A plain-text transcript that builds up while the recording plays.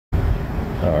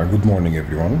Good morning,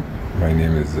 everyone. My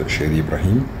name is Shady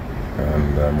Ibrahim,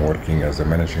 and I'm working as a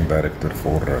managing director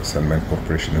for Salman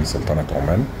Corporation in Sultanate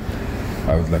Oman.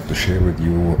 I would like to share with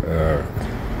you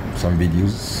some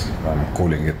videos. I'm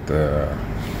calling it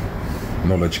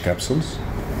knowledge capsules,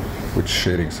 which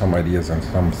sharing some ideas and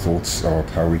some thoughts about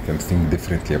how we can think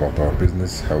differently about our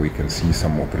business, how we can see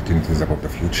some opportunities about the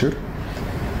future.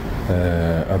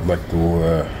 I'd like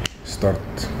to start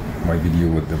my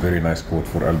video with a very nice quote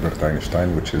for Albert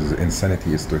Einstein, which is,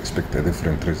 insanity is to expect a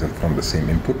different result from the same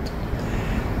input.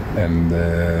 And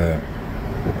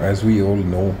as we all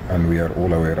know, and we are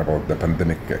all aware about the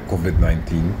pandemic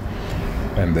COVID-19,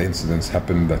 and the incidents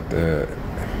happened that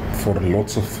for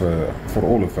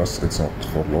all of us, it's not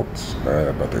for lots,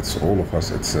 but it's all of us,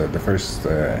 it's the first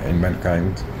in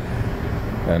mankind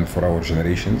and for our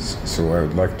generations. So I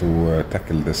would like to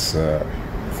tackle this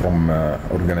from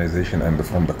organization and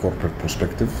from the corporate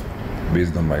perspective,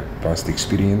 based on my past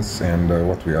experience and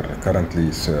what we are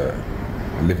currently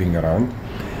living around.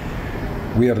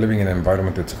 We are living in an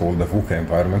environment, it's called the VUCA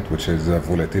environment, which is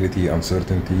volatility,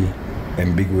 uncertainty,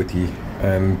 ambiguity,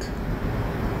 and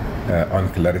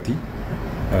unclarity.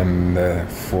 And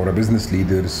for business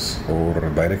leaders or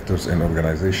directors in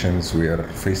organizations, we are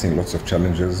facing lots of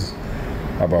challenges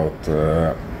about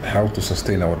how to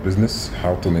sustain our business,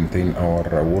 how to maintain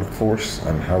our workforce,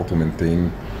 and how to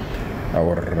maintain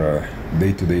our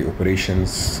day-to-day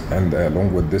operations, and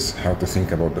along with this, how to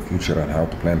think about the future and how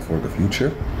to plan for the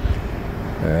future.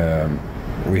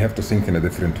 We have to think in a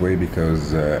different way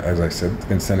because, as I said,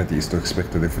 insanity is to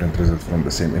expect a different result from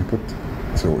the same input.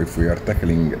 So if we are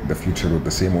tackling the future with the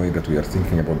same way that we are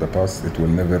thinking about the past, it will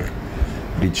never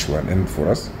reach to an end for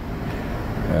us.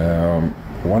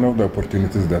 One of the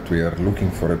opportunities that we are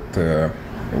looking for it,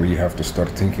 we have to start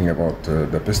thinking about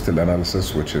the PESTEL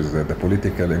analysis, which is the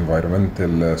political,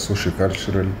 environmental,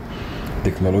 socio-cultural,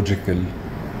 technological,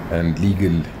 and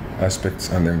legal aspects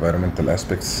and environmental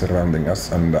aspects surrounding us,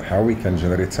 and how we can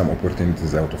generate some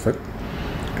opportunities out of it.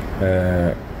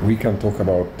 We can talk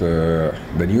about the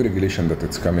new regulation that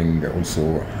it's coming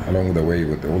also along the way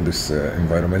with all this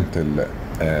environmental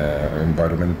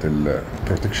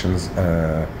protections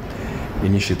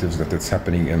initiatives that it's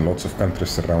happening in lots of countries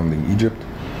surrounding Egypt.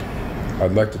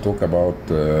 I'd like to talk about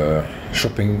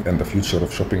shopping and the future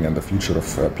of shopping and the future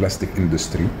of plastic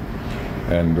industry.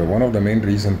 And one of the main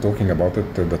reasons talking about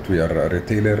it that we are a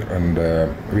retailer, and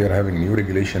we are having new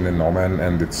regulation in Oman,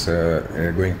 and it's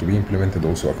going to be implemented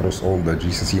also across all the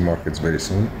GCC markets very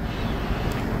soon,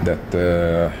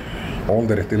 that all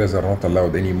the retailers are not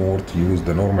allowed anymore to use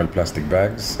the normal plastic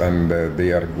bags, and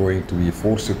they are going to be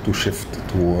forced to shift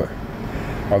to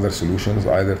other solutions,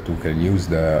 either to can use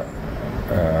the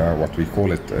what we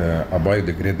call it a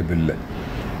biodegradable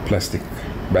plastic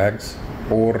bags,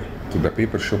 or to the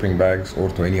paper shopping bags, or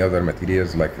to any other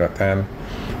materials like rattan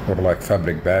or like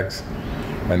fabric bags.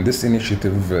 And this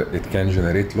initiative, it can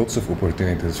generate lots of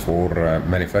opportunities for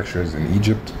manufacturers in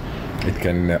Egypt. It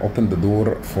can open the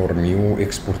door for new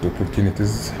export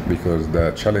opportunities, because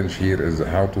the challenge here is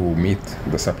how to meet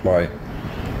the supply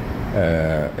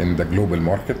in the global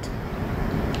market.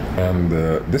 And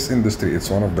this industry, it's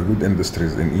one of the good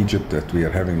industries in Egypt, that we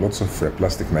are having lots of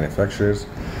plastic manufacturers.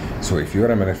 So if you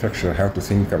are a manufacturer, how to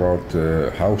think about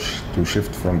how to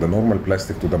shift from the normal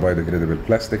plastic to the biodegradable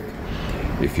plastic.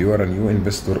 If you are a new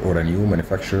investor or a new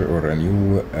manufacturer or a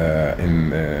new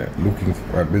looking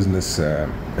for a business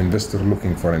investor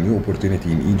looking for a new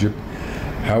opportunity in Egypt,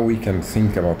 how we can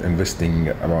think about investing,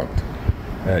 about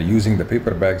using the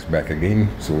paper bags back again.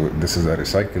 So this is a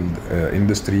recycled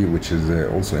industry, which is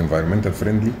also environmental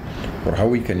friendly, or how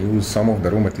we can use some of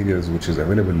the raw materials which is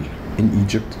available in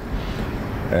Egypt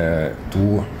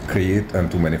to create and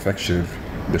to manufacture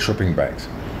the shopping bags.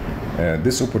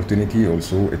 This opportunity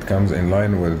also, it comes in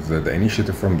line with the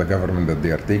initiative from the government that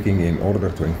they are taking in order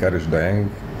to encourage the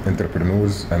young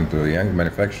entrepreneurs and the young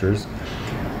manufacturers,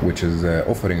 which is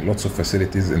offering lots of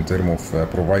facilities in terms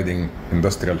of providing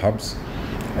industrial hubs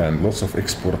and lots of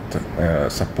export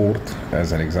support.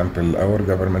 As an example, our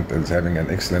government is having an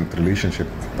excellent relationship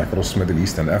across Middle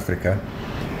East and Africa,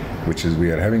 which is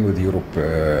we are having with Europe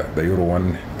the Euro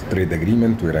 1 trade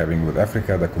agreement, we're having with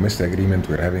Africa the COMESA agreement,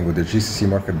 we're having with the GCC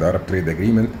market the Arab trade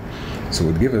agreement. So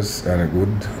it gives us a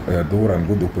good door and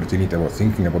good opportunity about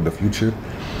thinking about the future,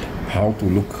 how to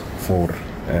look for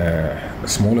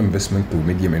small investment to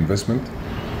medium investment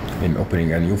in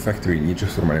opening a new factory in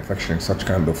Egypt for manufacturing such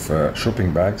kind of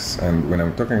shopping bags. And when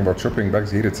I'm talking about shopping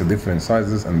bags here, it's different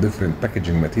sizes and different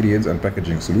packaging materials and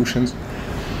packaging solutions.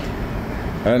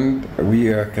 And we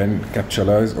can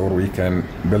capitalize, or we can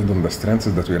build on the strengths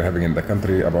that we are having in the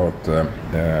country about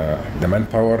the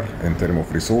manpower in terms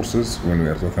of resources when we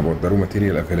are talking about the raw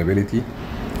material availability.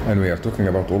 And we are talking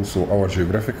about also our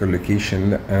geographical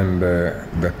location, and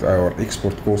that our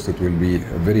export cost, it will be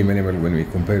very minimal when we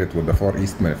compare it with the Far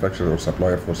East manufacturer or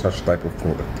supplier for such type of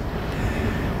product.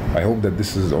 I hope that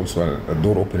this is also a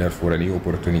door opener for a new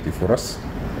opportunity for us,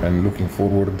 and looking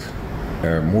forward,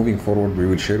 moving forward, we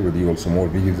will share with you also more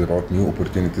videos about new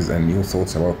opportunities and new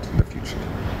thoughts about the future.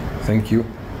 Thank you,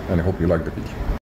 and I hope you like the video.